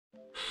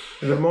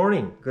Good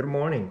morning, good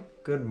morning,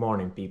 good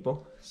morning,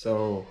 people.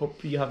 So,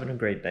 hope you're having a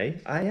great day.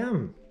 I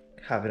am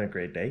having a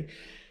great day.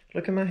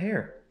 Look at my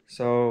hair.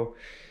 So,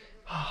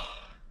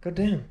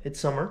 goddamn, it's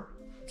summer.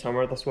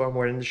 Summer, that's why I'm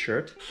wearing the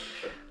shirt.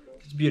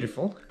 It's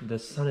beautiful. The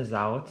sun is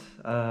out.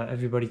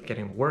 Everybody's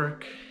getting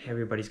work.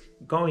 Everybody's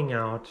going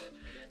out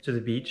to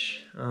the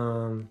beach.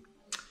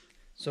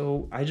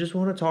 So, I just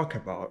want to talk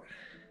about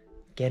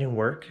getting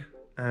work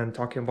and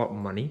talking about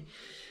money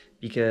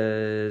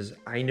because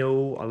I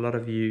know a lot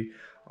of you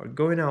are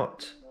going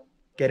out,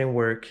 getting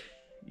work.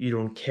 You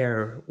don't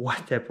care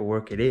what type of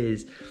work it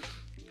is,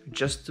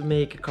 just to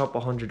make a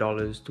couple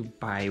 $100 to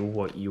buy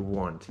what you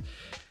want.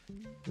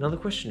 Now the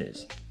question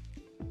is,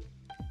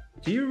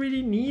 do you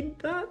really need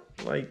that?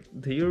 Like,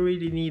 do you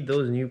really need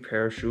those new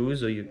pair of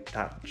shoes, or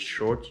that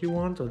short you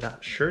want, or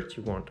that shirt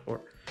you want,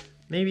 or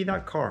maybe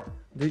that car?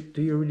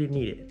 Do you really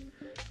need it?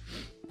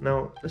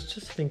 Now, let's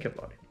just think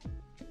about it.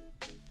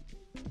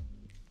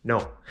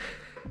 No.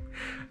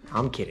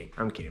 I'm kidding.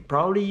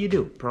 Probably you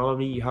do.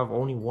 Probably you have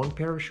only one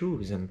pair of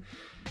shoes and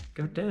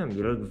goddamn,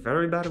 you look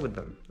very bad with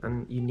them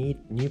and you need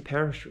new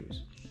pair of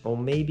shoes. Or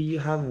maybe you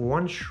have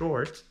one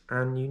short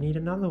and you need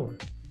another one.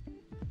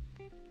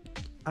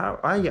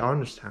 I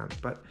understand,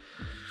 but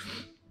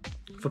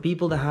for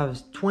people that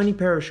have 20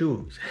 pair of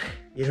shoes,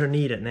 you don't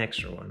need an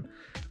extra one.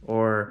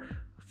 Or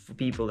for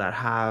people that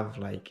have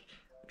like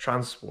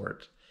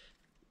transport,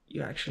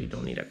 you actually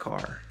don't need a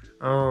car.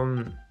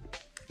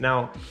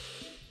 Now,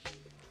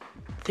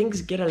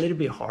 things get a little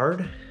bit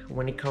hard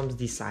when it comes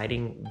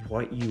deciding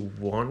what you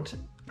want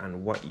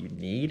and what you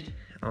need.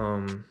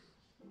 And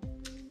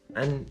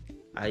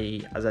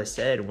as I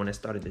said when I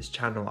started this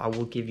channel, I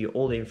will give you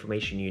all the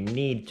information you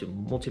need to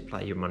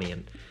multiply your money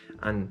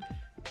and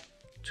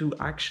to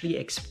actually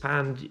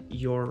expand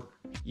your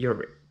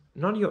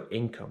not your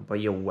income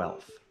but your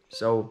wealth.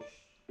 So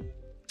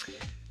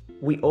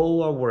we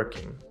all are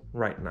working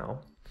right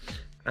now,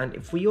 and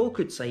if we all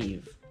could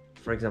save,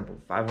 for example,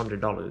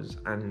 $500,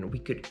 and we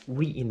could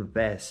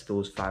reinvest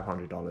those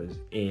 $500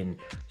 in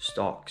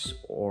stocks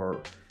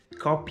or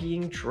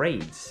copying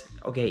trades.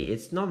 Okay,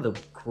 it's not the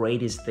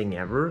greatest thing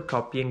ever,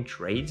 copying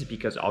trades,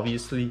 because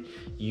obviously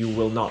you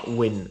will not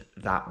win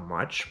that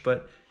much,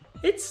 but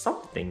it's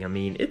something. I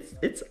mean,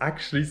 it's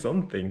actually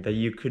something that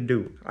you could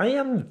do. I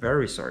am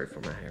very sorry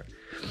for my hair.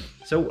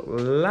 So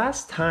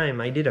last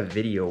time I did a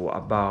video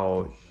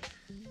about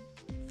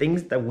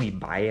things that we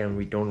buy and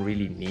we don't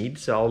really need,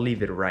 so I'll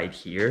leave it right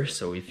here.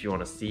 So if you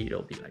want to see it,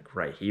 it'll be like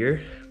right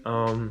here.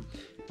 And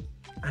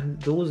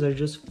those are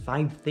just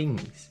 5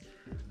 things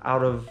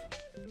out of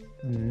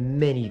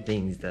many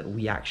things that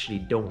we actually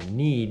don't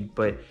need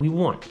but we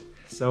want.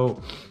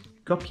 So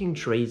copying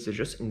trades are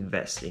just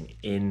investing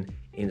in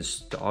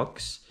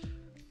stocks.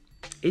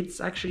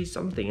 It's actually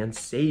something. And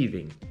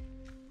saving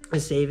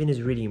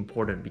is really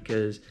important,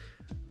 because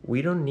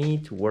we don't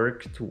need to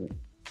work to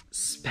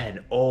spend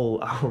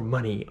all our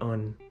money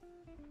on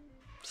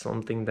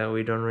something that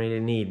we don't really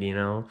need, you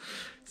know?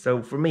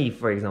 So for me,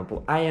 for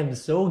example, I am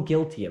so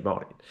guilty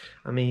about it.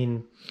 I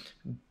mean,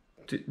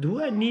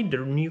 do I need the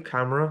new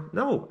camera?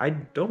 No, I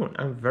don't.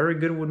 I'm very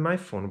good with my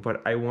phone,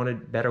 but I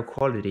wanted better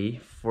quality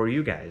for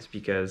you guys,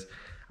 because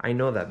I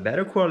know that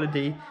better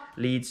quality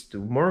leads to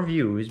more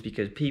views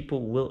because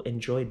people will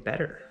enjoy it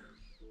better.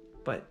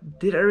 But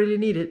did I really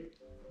need it?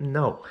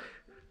 No.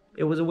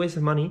 It was a waste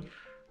of money.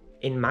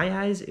 In my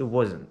eyes, it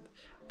wasn't.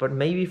 But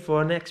maybe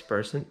for a next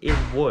person, it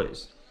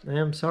was. I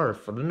am sorry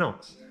for the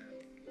notes.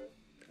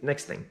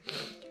 Next thing.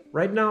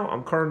 Right now,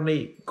 I'm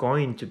currently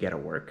going to get a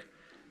work.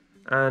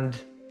 And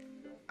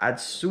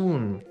as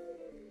soon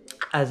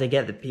as I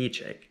get the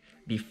paycheck,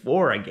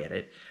 before I get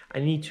it, I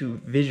need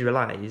to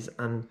visualize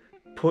and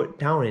put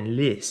down and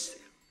list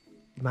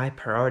my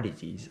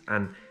priorities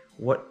and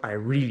what I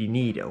really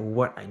need or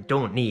what I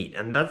don't need.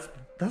 And that's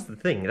the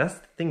thing. That's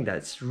the thing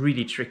that's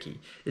really tricky.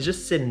 It's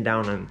just sitting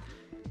down and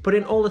put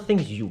in all the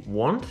things you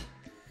want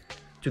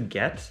to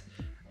get,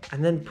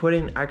 and then put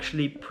in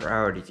actually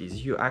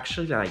priorities. You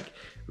actually like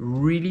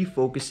really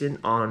focusing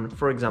on,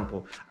 for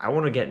example, I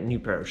want to get a new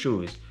pair of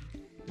shoes.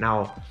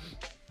 Now,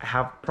 I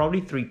have probably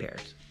 3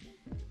 pairs.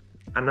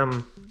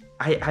 And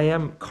I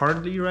am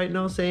currently right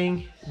now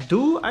saying,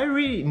 do I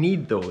really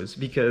need those?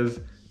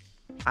 Because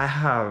I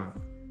have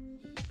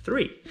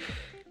 3.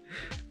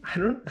 I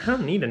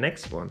don't need the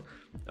next one.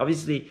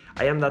 Obviously,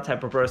 I am that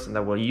type of person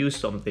that will use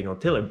something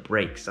until it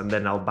breaks and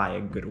then I'll buy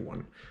a good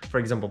one. For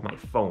example, my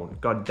phone.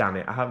 God damn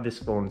it, I have this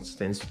phone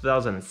since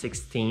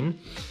 2016.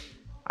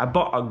 I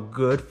bought a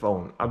good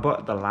phone. I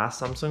bought the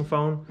last Samsung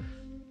phone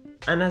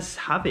and I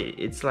have it.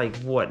 It's like,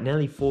 what,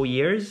 nearly 4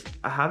 years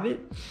I have it.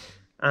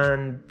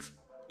 And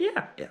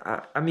yeah,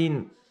 I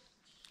mean,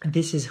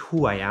 this is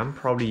who I am.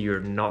 Probably you're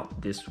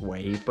not this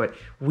way, but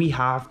we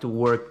have to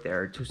work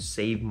there to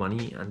save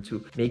money and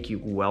to make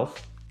your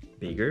wealth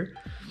bigger.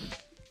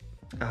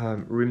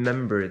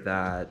 Remember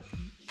that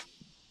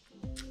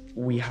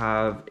we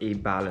have a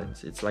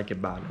balance. It's like a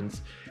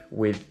balance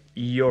with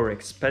your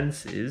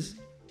expenses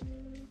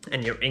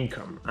and your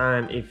income.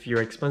 And if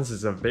your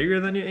expenses are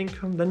bigger than your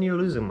income, then you're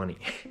losing money.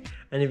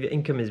 And if your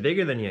income is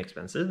bigger than your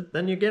expenses,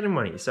 then you're getting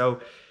money. So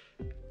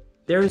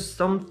there's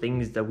some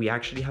things that we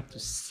actually have to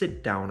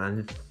sit down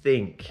and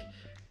think,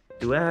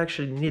 do I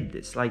actually need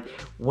this? Like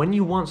when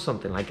you want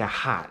something like a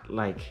hat,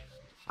 like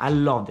I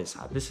love this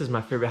hat. This is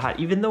my favorite hat.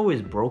 Even though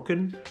it's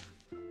broken,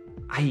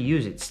 I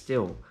use it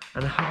still.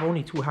 And I have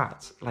only 2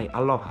 hats. Like I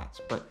love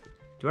hats, but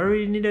do I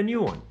really need a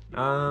new one?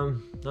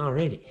 Not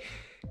really.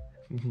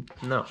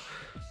 No.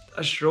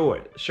 A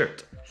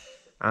shirt.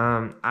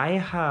 I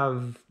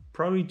have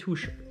probably 2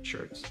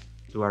 shirts.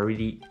 Do I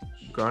really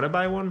gotta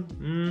buy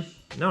one?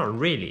 Not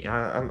really.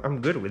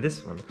 I'm good with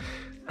this one.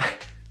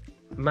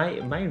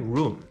 my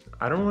room.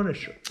 I don't want to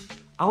show.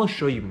 I'll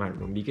show you my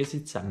room because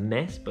it's a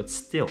mess, but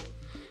still,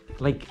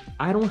 like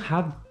I don't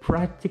have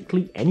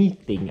practically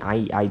anything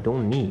I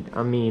don't need.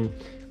 I mean,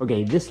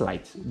 okay, this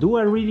light. Do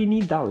I really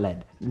need that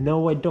LED?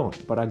 No, I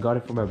don't. But I got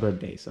it for my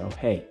birthday, so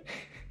hey.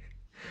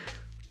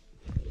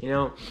 You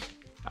know,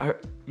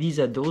 these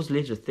are those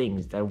little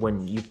things that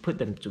when you put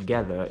them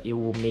together, it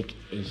will make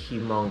a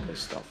humongous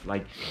stuff.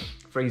 Like,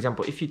 for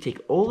example, if you take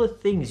all the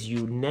things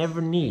you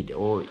never need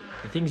or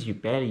the things you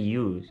barely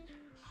use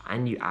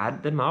and you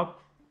add them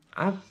up,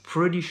 I'm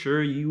pretty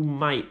sure you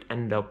might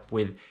end up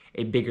with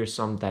a bigger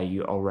sum that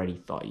you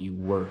already thought you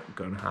were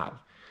gonna have.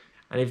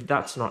 And if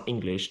that's not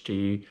English to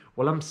you,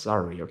 well, I'm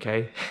sorry,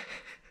 okay?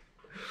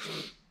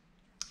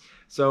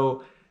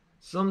 So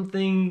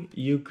something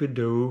you could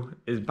do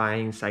is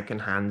buying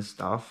secondhand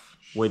stuff,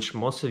 which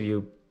most of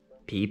you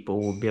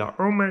people will be like,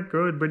 oh my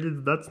god, but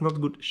that's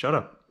not good. Shut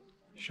up.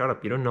 Shut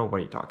up. You don't know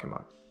what you're talking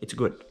about. It's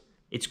good.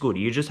 It's good.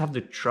 You just have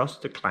to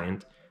trust the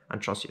client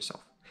and trust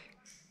yourself.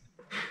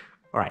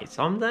 All right.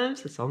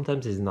 Sometimes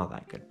it's not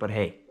that good. But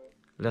hey,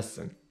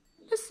 listen.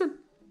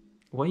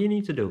 What you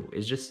need to do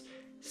is just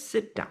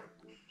sit down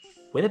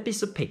with a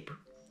piece of paper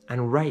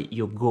and write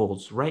your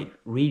goals. Write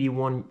really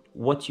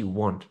what you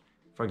want.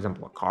 For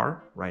example, a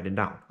car, write it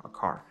down, a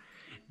car.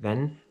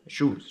 Then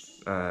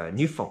shoes,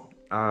 new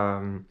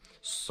phone,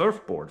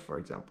 surfboard, for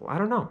example. I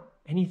don't know,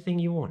 anything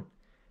you want.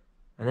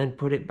 And then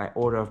put it by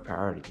order of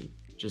priority.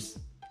 Just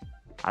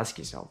ask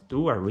yourself,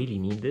 do I really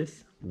need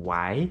this?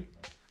 Why?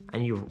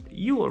 And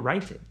you will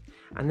write it.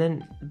 And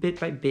then bit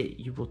by bit,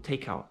 you will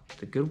take out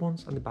the good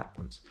ones and the bad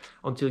ones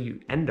until you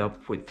end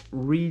up with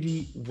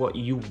really what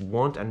you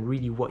want and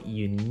really what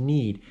you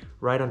need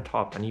right on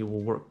top. And you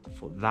will work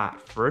for that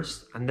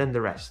first and then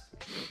the rest.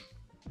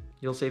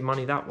 You'll save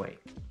money that way.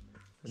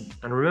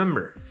 And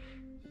remember,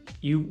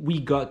 we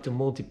got to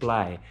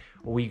multiply,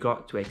 or we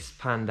got to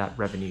expand that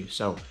revenue.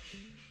 So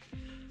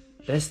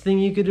best thing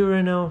you could do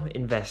right now,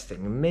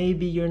 investing.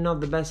 Maybe you're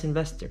not the best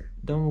investor.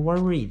 Don't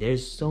worry,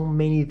 there's so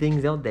many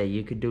things out there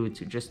you could do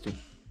to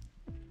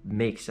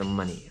make some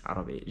money out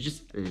of it.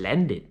 Just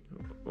lend it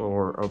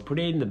or put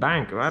it in the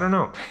bank. I don't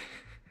know.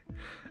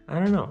 I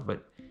don't know,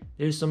 but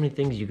there's so many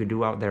things you could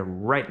do out there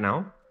right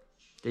now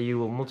that you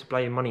will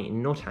multiply your money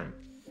in no time.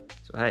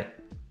 So hey,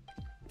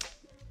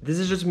 this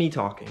is just me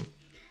talking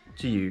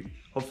to you.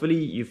 Hopefully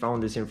you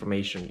found this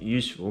information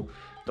useful.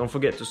 Don't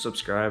forget to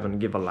subscribe and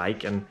give a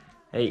like, and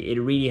hey, it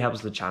really helps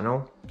the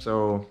channel.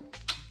 So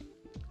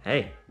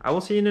hey, I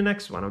will see you in the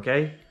next one,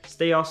 okay?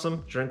 Stay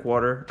awesome, drink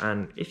water,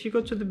 and if you go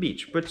to the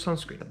beach, put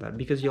sunscreen on that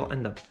because you'll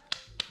end up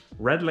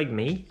red like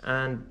me,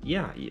 and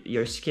yeah,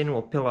 your skin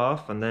will peel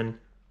off, and then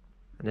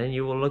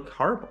you will look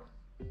horrible.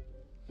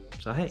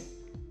 So hey,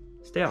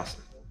 stay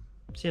awesome.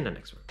 See you in the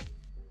next one.